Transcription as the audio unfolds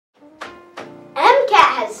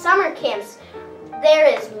has summer camps. There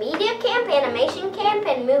is media camp, animation camp,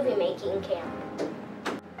 and movie making camp.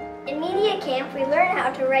 In media camp, we learn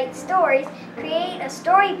how to write stories, create a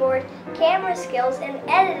storyboard, camera skills, and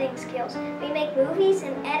editing skills. We make movies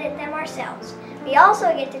and edit them ourselves. We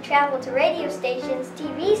also get to travel to radio stations,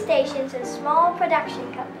 TV stations, and small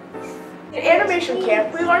production companies. In animation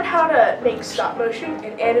camp, we learn how to make stop motion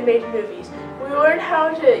and animated movies. We learn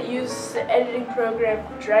how to use the editing program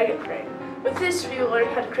Dragon Crane. With this, we learn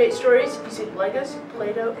how to create stories using Legos,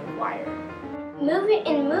 Play-Doh, and wire.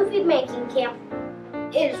 In movie making camp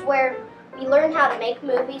is where we learn how to make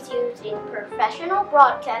movies using professional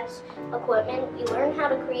broadcast equipment. We learn how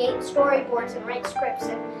to create storyboards and write scripts,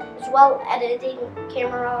 and as well editing,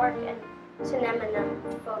 camera work, and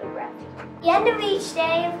cinematography. At the end of each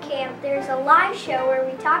day of camp, there's a live show where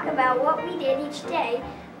we talk about what we did each day,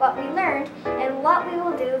 what we learned, and what we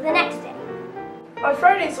will do the next day. On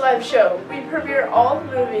Friday's live show, we premiere all the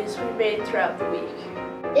movies we made throughout the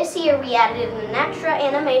week. This year we added an extra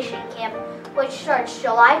animation camp which starts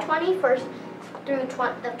July 21st through the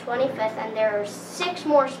 25th, and there are 6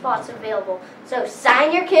 more spots available. So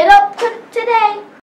sign your kid up today!